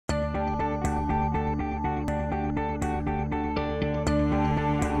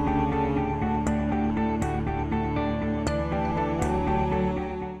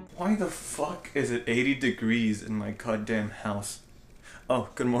Why the fuck is it 80 degrees in my goddamn house? Oh,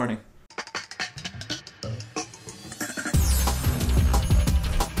 good morning.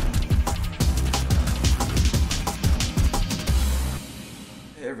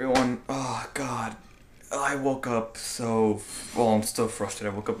 Hey everyone. Oh god. I woke up I'm still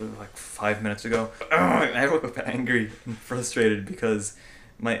frustrated. I woke up like 5 minutes ago. I woke up angry and frustrated because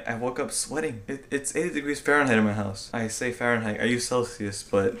I woke up sweating. It's 80 degrees Fahrenheit in my house. I say Fahrenheit. I use Celsius,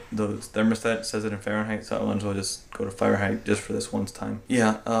 but the thermostat says it in Fahrenheit, so I might as well just go to Fahrenheit just for this once time.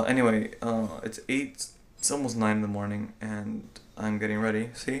 Yeah, anyway, it's almost 9 in the morning, and I'm getting ready.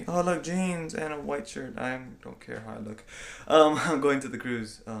 See? Oh, look, jeans and a white shirt. I don't care how I look. I'm going to the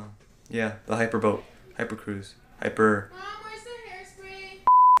cruise. Yeah, the hyperboat. Hyper cruise. Hyper... Mom, where's the hairspray?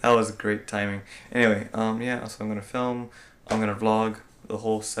 That was great timing. Anyway, yeah, so I'm gonna film, I'm gonna vlog the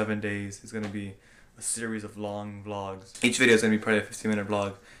whole 7 days. It's gonna be a series of long vlogs. Each video is gonna be probably a 15-minute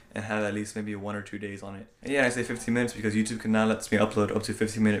vlog and have at least maybe 1 or 2 days on it. And yeah, I say 15 minutes because YouTube can now lets me upload up to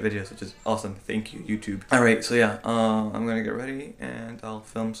 15-minute videos, which is awesome. Thank you, YouTube. Alright, so yeah, I'm gonna get ready and I'll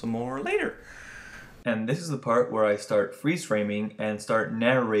film some more later. And this is the part where I start freeze framing and start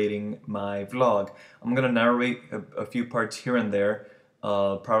narrating my vlog. I'm gonna narrate a few parts here and there,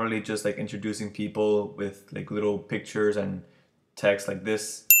 probably just like introducing people with like little pictures and text like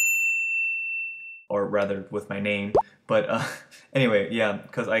this, or rather with my name. But anyway, yeah,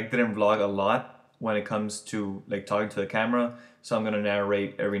 because I didn't vlog a lot when it comes to like talking to the camera, so I'm gonna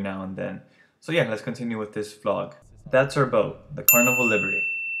narrate every now and then. So yeah, let's continue with this vlog. That's our boat, the Carnival Liberty.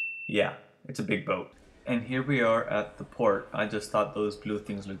 Yeah. It's a big boat. And here we are at the port. I just thought those blue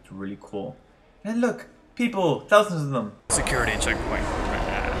things looked really cool. And look, people, thousands of them. Security checkpoint.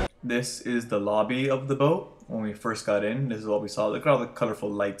 This is the lobby of the boat. When we first got in, this is what we saw. Look at all the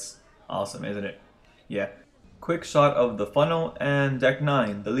colorful lights. Awesome, isn't it? Yeah. Quick shot of the funnel and deck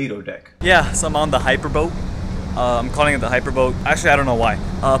 9, the Lido deck. Yeah, so I'm on the hyperboat. I'm calling it the hyperboat. Actually, I don't know why,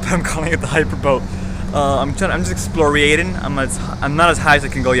 but I'm calling it the hyperboat. I'm just explorating. I'm not as high as I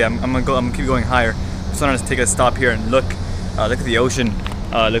can go yet. I'm gonna keep going higher. Just wanted to take a stop here and look at the ocean.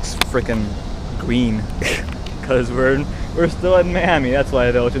 It looks freaking green because we're still in Miami. That's why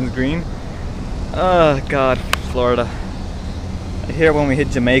the ocean's green. Oh God, Florida. I hear when we hit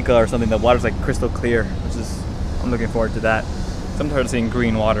Jamaica or something, the water's like crystal clear, which is I'm looking forward to that. I'm tired of seeing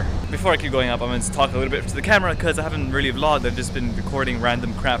green water. Before I keep going up, I'm going to talk a little bit to the camera because I haven't really vlogged. I've just been recording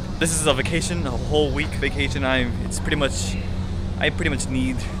random crap. This is a vacation, a whole week vacation. I pretty much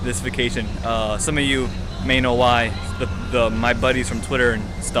need this vacation. Some of you may know why. My buddies from Twitter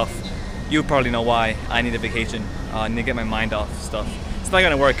and stuff, you probably know why I need a vacation. I need to get my mind off stuff. It's not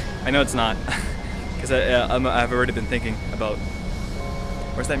gonna work. I know it's not, because I've already been thinking about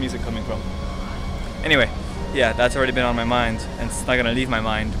where's that music coming from. Anyway. Yeah, that's already been on my mind, and it's not gonna leave my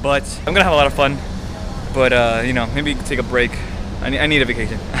mind. But I'm gonna have a lot of fun. But you know, maybe take a break. I need a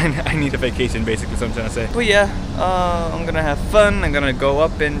vacation. I need a vacation, basically, is what I'm trying to say. But yeah, I'm gonna have fun. I'm gonna go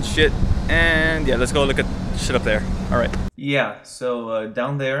up and shit, and yeah, let's go look at shit up there. All right. Yeah. So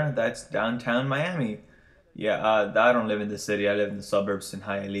down there, that's downtown Miami. Yeah. I don't live in the city. I live in the suburbs in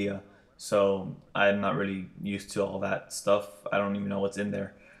Hialeah, so I'm not really used to all that stuff. I don't even know what's in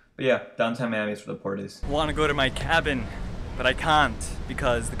there. But yeah, downtown Miami is where the port is. I want to go to my cabin, but I can't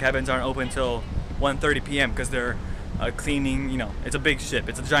because the cabins aren't open until 1:30 p.m. because they're cleaning, you know, it's a big ship.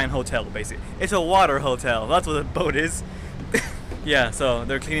 It's a giant hotel, basically. It's a water hotel. That's what a boat is. Yeah, so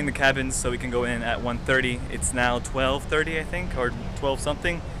they're cleaning the cabins so we can go in at 1:30. It's now 12:30, I think, or 12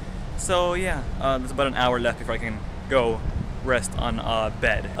 something. So yeah, there's about an hour left before I can go rest on a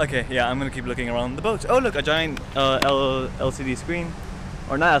bed. Okay, yeah, I'm gonna keep looking around the boat. Oh look, a giant LCD screen.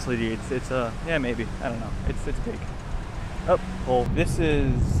 Or not LCD, it's yeah, maybe, I don't know, it's big. Oh, hole. This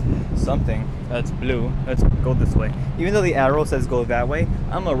is something that's blue. Let's go this way. Even though the arrow says go that way,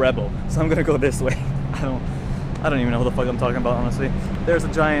 I'm a rebel, so I'm gonna go this way. I don't even know what the fuck I'm talking about, honestly. There's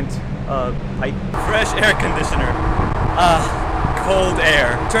a giant pipe. Fresh air conditioner. Cold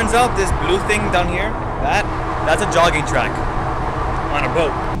air. Turns out this blue thing down here, that's a jogging track on a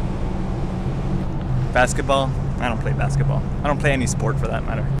boat. Basketball. I don't play basketball. I don't play any sport for that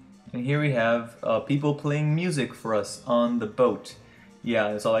matter. And here we have people playing music for us on the boat. Yeah,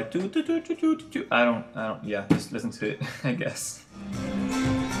 it's all like I don't, yeah, just listen to it, I guess.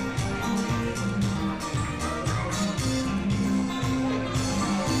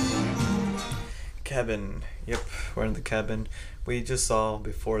 Cabin. Yep, we're in the cabin. We just saw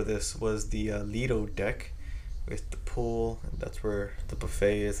before this was the Lido deck with the pool, and that's where the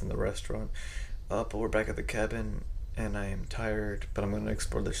buffet is and the restaurant. But we're back at the cabin, and I am tired, but I'm going to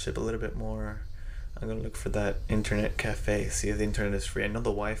explore the ship a little bit more. I'm gonna look for that internet cafe, see if the internet is free. I know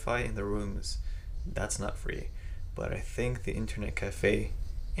the Wi-Fi in the rooms, that's not free, but I think the internet cafe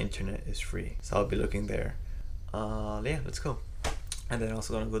internet is free, so I'll be looking there. Yeah, let's go. And then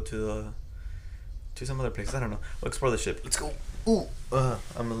also gonna go to some other places. I don't know. We'll explore the ship. Let's go. Ooh,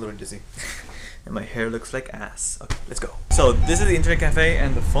 I'm a little dizzy, and my hair looks like ass. Okay, let's go. So this is the internet cafe,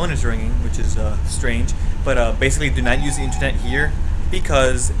 and the phone is ringing, which is strange. But basically, do not use the internet here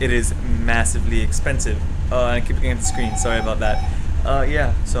because it is massively expensive. I keep looking at the screen. Sorry about that.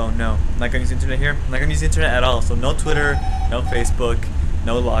 Yeah. So no, I'm not gonna use the internet here. I'm not gonna use the internet at all. So no Twitter, no Facebook,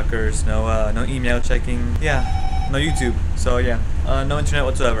 no lockers, no email checking. Yeah, no YouTube. So yeah, no internet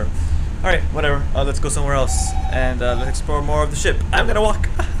whatsoever. Alright, whatever. Let's go somewhere else and let's explore more of the ship. I'm gonna walk.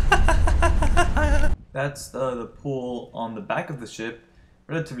 That's the pool on the back of the ship.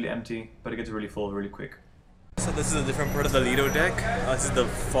 Relatively empty, but it gets really full really quick. So this is a different part of the Lido deck. This is the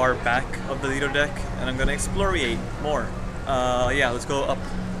far back of the Lido deck, and I'm gonna exploriate more. Yeah, let's go up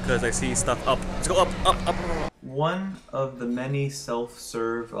because I see stuff up. Let's go up, up, up. One of the many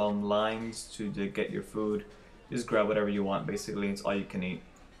self-serve lines to get your food. Just grab whatever you want. Basically, it's all you can eat.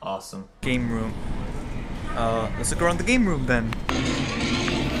 Awesome. Game room. Let's look around the game room then.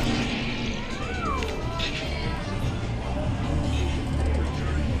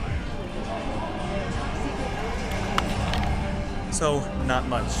 So, not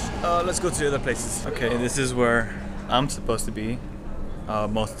much. Let's go to the other places. Okay, this is where I'm supposed to be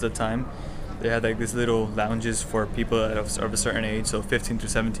most of the time. They had like these little lounges for people of a certain age, so 15 to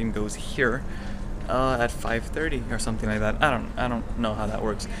 17 goes here. At 5:30 or something like that. I don't know how that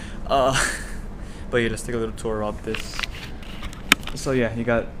works. But yeah, let's take a little tour of this. So yeah, you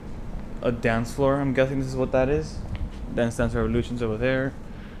got a dance floor. I'm guessing this is what that is. Dance Revolution's over there.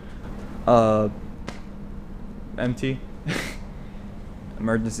 Empty.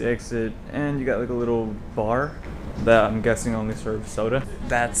 Emergency exit, and you got like a little bar that I'm guessing only serves soda.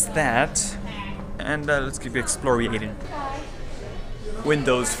 That's that. And let's keep exploring.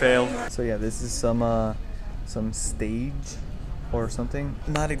 Windows fail. So yeah, this is some stage or something.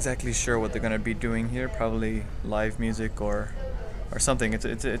 Not exactly sure what they're gonna be doing here. Probably live music or something. It's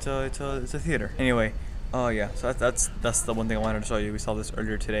a theater. Anyway, yeah. So that's the one thing I wanted to show you. We saw this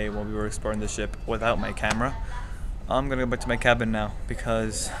earlier today when we were exploring the ship without my camera. I'm gonna go back to my cabin now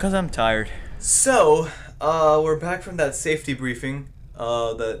because I'm tired. So we're back from that safety briefing,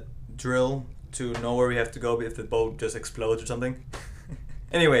 that drill to know where we have to go if the boat just explodes or something.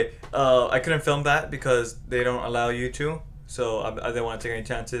 Anyway, I couldn't film that because they don't allow you to, so I didn't want to take any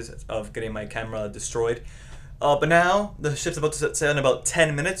chances of getting my camera destroyed. But now, the ship's about to sail in about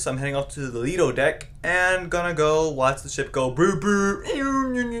 10 minutes, so I'm heading off to the Lido deck and gonna go watch the ship go brr brr.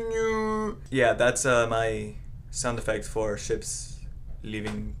 Yeah, that's my sound effect for ships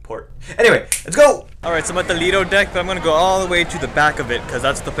leaving port. Anyway, let's go! Alright, so I'm at the Lido deck, but I'm gonna go all the way to the back of it because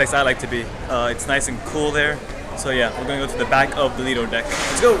that's the place I like to be. It's nice and cool there. So yeah, we're gonna go to the back of the Lido deck.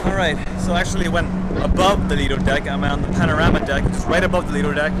 Let's go! Alright, so actually went above the Lido deck. I'm on the panorama deck, just right above the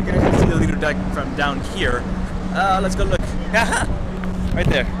Lido deck. You can see the Lido deck from down here. Let's go look. Right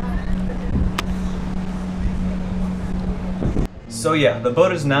there. So yeah, the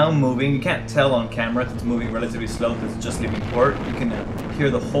boat is now moving. You can't tell on camera if it's moving relatively slow because it's just leaving port. You can hear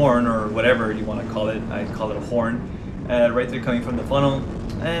the horn or whatever you want to call it. I call it a horn. Right there coming from the funnel.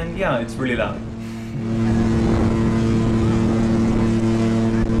 And yeah, it's really loud.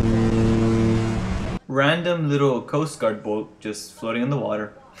 Random little Coast Guard boat just floating in the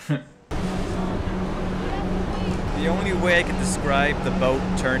water. The only way I can describe the boat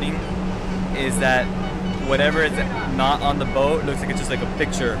turning is that whatever is not on the boat looks like it's just like a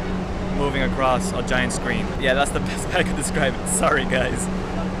picture moving across a giant screen. Yeah, that's the best way I can describe it. Sorry guys.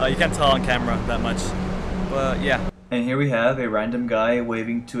 You can't tell on camera that much. But yeah. And here we have a random guy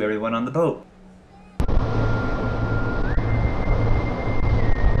waving to everyone on the boat.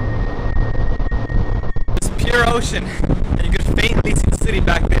 Pure ocean, and you can faintly see the city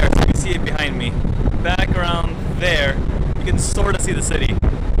back there, so you can see it behind me. Back around there, you can sort of see the city,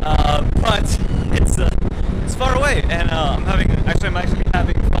 but it's far away, and I'm actually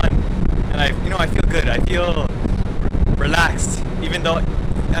having fun, and I feel good. I feel relaxed, even though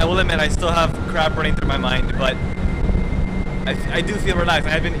I will admit I still have crap running through my mind, but I do feel relaxed.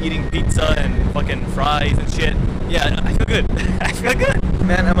 I've been eating pizza and fucking fries and shit. Yeah, I feel good. I feel good.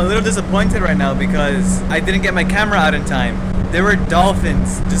 Man, I'm a little disappointed right now because I didn't get my camera out in time. There were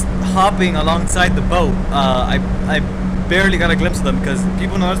dolphins just hopping alongside the boat. I barely got a glimpse of them because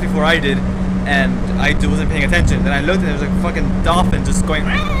people noticed before I did, and I wasn't paying attention. Then I looked and there was like a fucking dolphin just going.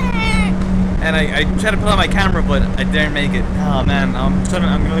 and I tried to pull out my camera, but I didn't make it. Oh man, I'm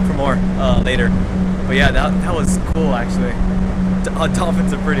gonna look for more later. But yeah, that was cool actually.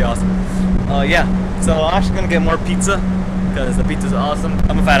 Dolphins are pretty awesome. Yeah, so I'm actually gonna get more pizza because the pizza's awesome.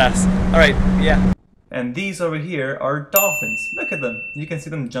 I'm a fat ass. All right, yeah. And these over here are dolphins. Look at them. You can see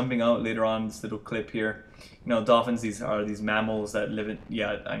them jumping out later on in this little clip here. You know, dolphins, these are these mammals that live in...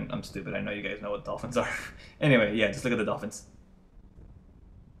 Yeah, I'm stupid. I know you guys know what dolphins are. Anyway, yeah, just look at the dolphins.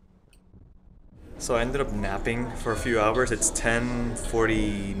 So I ended up napping for a few hours. It's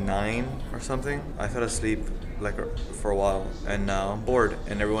 10:49 or something. I fell asleep like for a while, and now I'm bored,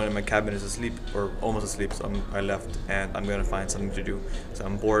 and everyone in my cabin is asleep or almost asleep. So I left, and I'm gonna find something to do. So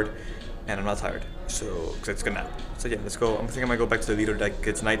I'm bored, and I'm not tired. So, cause it's gonna nap. So yeah, let's go. I'm thinking I might go back to the Lido deck.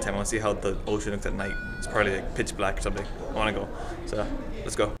 It's nighttime. I want to see how the ocean looks at night. It's probably like pitch black or something. I want to go. So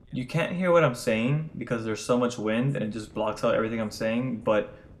let's go. You can't hear what I'm saying because there's so much wind and it just blocks out everything I'm saying.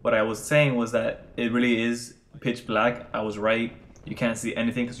 But what I was saying was that it really is pitch black. I was right. You can't see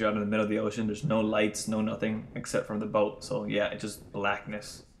anything because you're out in the middle of the ocean. There's no lights, no nothing except from the boat. So yeah, it's just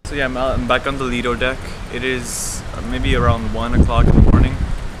blackness. So yeah, I'm back on the Lido deck. It is maybe around 1 o'clock in the morning,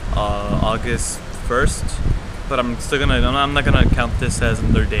 August 1st. But I'm not gonna count this as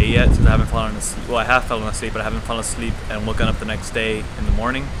another day yet since I haven't fallen asleep. Well, I have fallen asleep, but I haven't fallen asleep and woken up the next day in the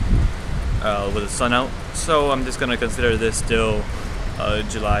morning with the sun out. So I'm just gonna consider this still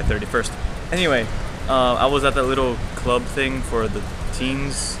July 31st. Anyway, I was at that little club thing for the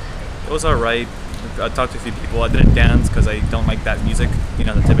teens. It was alright. I talked to a few people. I didn't dance because I don't like that music. You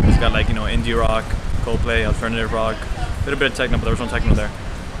know, the typical music I like, you know, indie rock, Coldplay, alternative rock, a little bit of techno, but there was no techno there.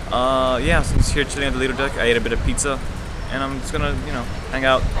 Yeah, so I'm just here chilling at the Lido deck. I ate a bit of pizza, and I'm just gonna, you know, hang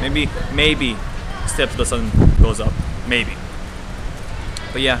out. Maybe stay up till the sun goes up. Maybe.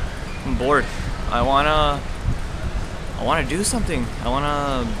 But yeah, I'm bored. I wanna do something. I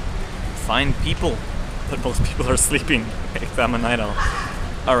wanna find people, but most people are sleeping if I'm a night owl.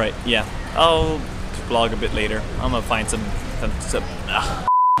 All right, yeah, I'll vlog a bit later. I'm gonna find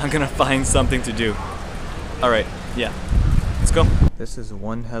I'm gonna find something to do. All right, yeah. Let's go. This is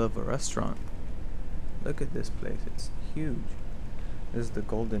one hell of a restaurant. Look at this place. It's huge. This is the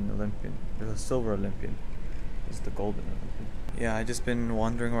Golden Olympian. There's a Silver Olympian. This is the Golden Olympian. Yeah, I just been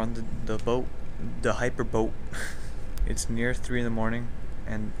wandering around the boat, the hyper boat. It's near 3 in the morning,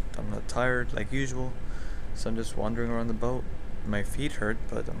 and I'm not tired like usual, so I'm just wandering around the boat. My feet hurt,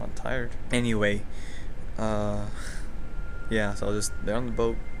 but I'm not tired. Anyway, yeah, so I was just there on the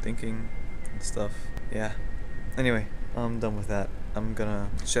boat thinking and stuff. Yeah. Anyway. I'm done with that. I don't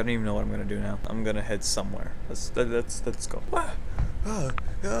even know what I'm gonna do now. I'm gonna head somewhere. Let's go.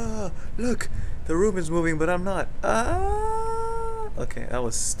 Look, the room is moving, but I'm not. Okay, that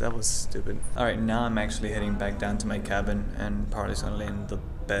was stupid. All right, now I'm actually heading back down to my cabin and probably just gonna lay in the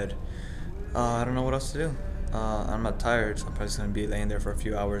bed. I don't know what else to do. I'm not tired, so I'm probably just gonna be laying there for a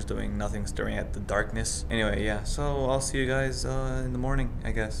few hours doing nothing, staring at the darkness. Anyway, yeah. So I'll see you guys in the morning,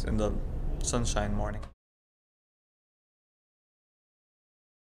 I guess, in the sunshine morning.